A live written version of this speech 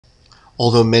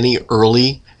Although many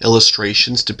early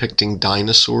illustrations depicting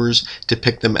dinosaurs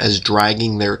depict them as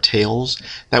dragging their tails,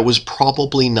 that was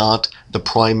probably not the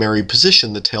primary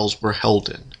position the tails were held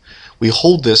in. We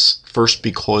hold this first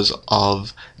because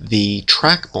of the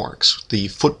track marks. The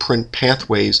footprint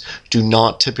pathways do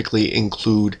not typically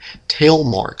include tail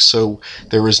marks, so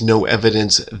there is no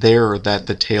evidence there that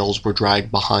the tails were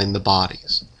dragged behind the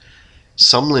bodies.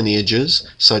 Some lineages,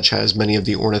 such as many of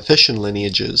the ornithischian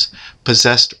lineages,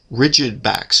 possessed rigid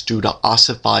backs due to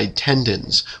ossified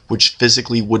tendons, which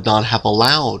physically would not have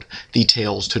allowed the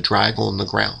tails to drag on the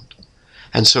ground.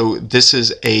 And so this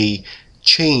is a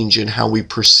change in how we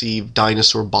perceive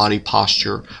dinosaur body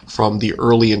posture from the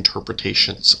early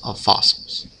interpretations of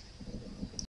fossils.